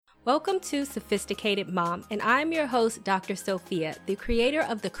Welcome to Sophisticated Mom, and I'm your host, Dr. Sophia, the creator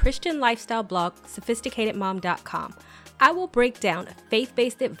of the Christian lifestyle blog, sophisticatedmom.com. I will break down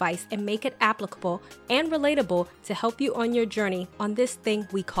faith-based advice and make it applicable and relatable to help you on your journey on this thing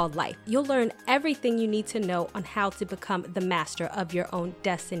we call life. You'll learn everything you need to know on how to become the master of your own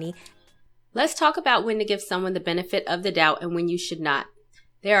destiny. Let's talk about when to give someone the benefit of the doubt and when you should not.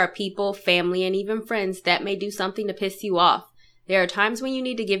 There are people, family, and even friends that may do something to piss you off. There are times when you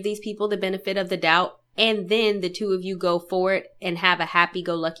need to give these people the benefit of the doubt, and then the two of you go forward and have a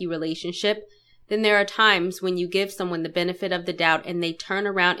happy-go-lucky relationship. Then there are times when you give someone the benefit of the doubt and they turn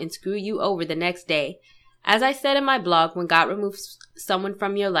around and screw you over the next day. As I said in my blog, when God removes someone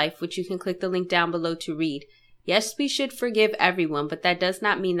from your life, which you can click the link down below to read, yes, we should forgive everyone, but that does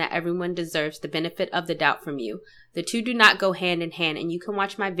not mean that everyone deserves the benefit of the doubt from you. The two do not go hand in hand, and you can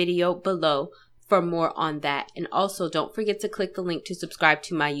watch my video below for more on that. And also, don't forget to click the link to subscribe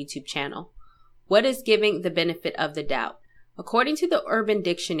to my YouTube channel. What is giving the benefit of the doubt? According to the Urban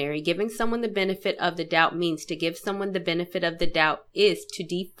Dictionary, giving someone the benefit of the doubt means to give someone the benefit of the doubt is to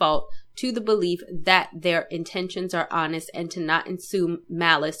default to the belief that their intentions are honest and to not assume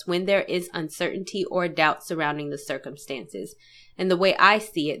malice when there is uncertainty or doubt surrounding the circumstances. And the way I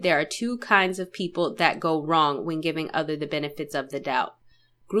see it, there are two kinds of people that go wrong when giving others the benefits of the doubt.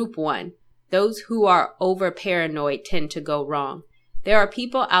 Group 1. Those who are over paranoid tend to go wrong. There are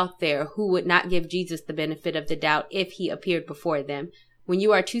people out there who would not give Jesus the benefit of the doubt if he appeared before them. When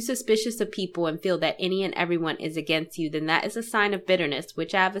you are too suspicious of people and feel that any and everyone is against you, then that is a sign of bitterness,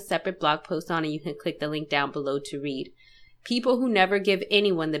 which I have a separate blog post on, and you can click the link down below to read. People who never give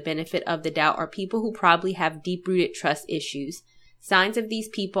anyone the benefit of the doubt are people who probably have deep-rooted trust issues. Signs of these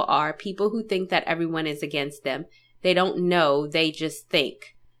people are people who think that everyone is against them. They don't know, they just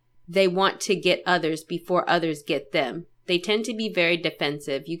think. They want to get others before others get them. They tend to be very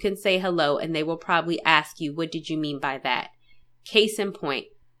defensive. You can say hello and they will probably ask you, what did you mean by that? Case in point,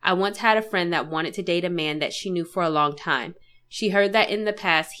 I once had a friend that wanted to date a man that she knew for a long time. She heard that in the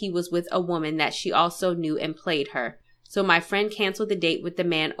past he was with a woman that she also knew and played her. So my friend canceled the date with the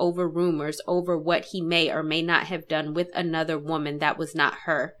man over rumors over what he may or may not have done with another woman that was not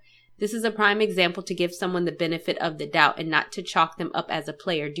her. This is a prime example to give someone the benefit of the doubt and not to chalk them up as a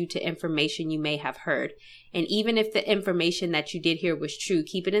player due to information you may have heard. And even if the information that you did hear was true,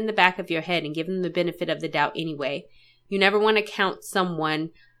 keep it in the back of your head and give them the benefit of the doubt anyway. You never want to count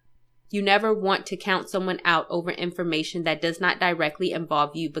someone out over information that does not directly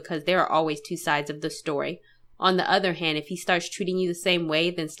involve you, because there are always two sides of the story. On the other hand, if he starts treating you the same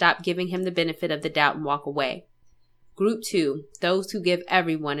way, then stop giving him the benefit of the doubt and walk away. Group 2, those who give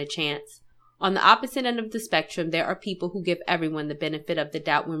everyone a chance. On the opposite end of the spectrum, there are people who give everyone the benefit of the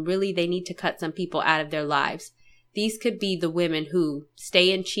doubt when really they need to cut some people out of their lives. These could be the women who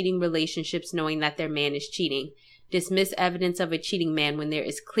stay in cheating relationships knowing that their man is cheating, dismiss evidence of a cheating man when there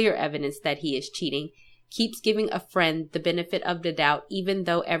is clear evidence that he is cheating, keeps giving a friend the benefit of the doubt even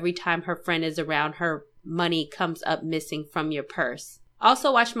though every time her friend is around, her money comes up missing from your purse.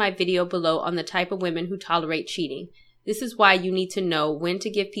 Also watch my video below on the type of women who tolerate cheating. This is why you need to know when to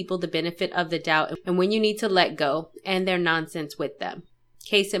give people the benefit of the doubt and when you need to let go and their nonsense with them.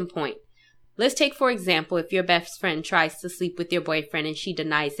 Case in point. Let's take, for example, if your best friend tries to sleep with your boyfriend and she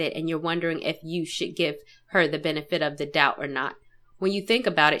denies it and you're wondering if you should give her the benefit of the doubt or not. When you think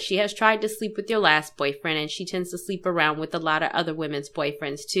about it, she has tried to sleep with your last boyfriend and she tends to sleep around with a lot of other women's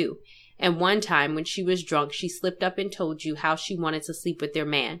boyfriends too. And one time when she was drunk, she slipped up and told you how she wanted to sleep with your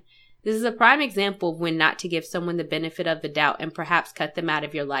man. This is a prime example of when not to give someone the benefit of the doubt and perhaps cut them out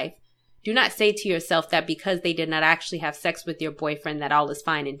of your life. Do not say to yourself that because they did not actually have sex with your boyfriend that all is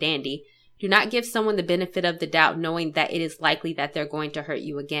fine and dandy. Do not give someone the benefit of the doubt knowing that it is likely that they're going to hurt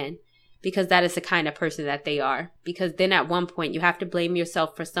you again, because that is the kind of person that they are. Because then at one point you have to blame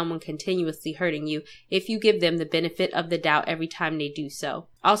yourself for someone continuously hurting you if you give them the benefit of the doubt every time they do so.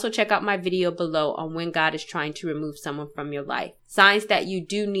 Also check out my video below on when God is trying to remove someone from your life. Signs that you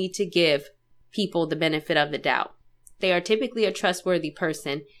do need to give people the benefit of the doubt. They are typically a trustworthy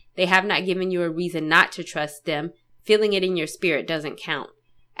person. They have not given you a reason not to trust them. Feeling it in your spirit doesn't count.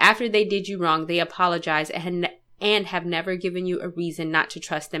 After they did you wrong, they apologize and have never given you a reason not to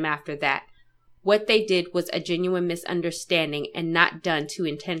trust them after that. What they did was a genuine misunderstanding and not done to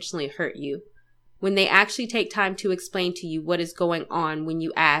intentionally hurt you. When they actually take time to explain to you what is going on when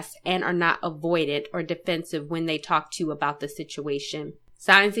you ask and are not avoidant or defensive when they talk to you about the situation.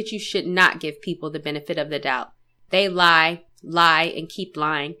 Signs that you should not give people the benefit of the doubt. They lie, and keep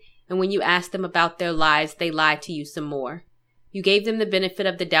lying, and when you ask them about their lies, they lie to you some more. You gave them the benefit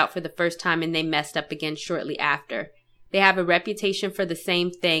of the doubt for the first time and they messed up again shortly after. They have a reputation for the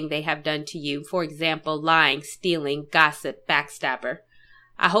same thing they have done to you. For example, lying, stealing, gossip, backstabber.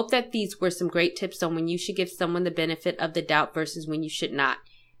 I hope that these were some great tips on when you should give someone the benefit of the doubt versus when you should not.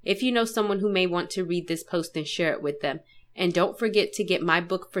 If you know someone who may want to read this post, then share it with them. And don't forget to get my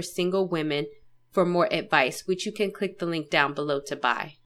book for single women for more advice, which you can click the link down below to buy.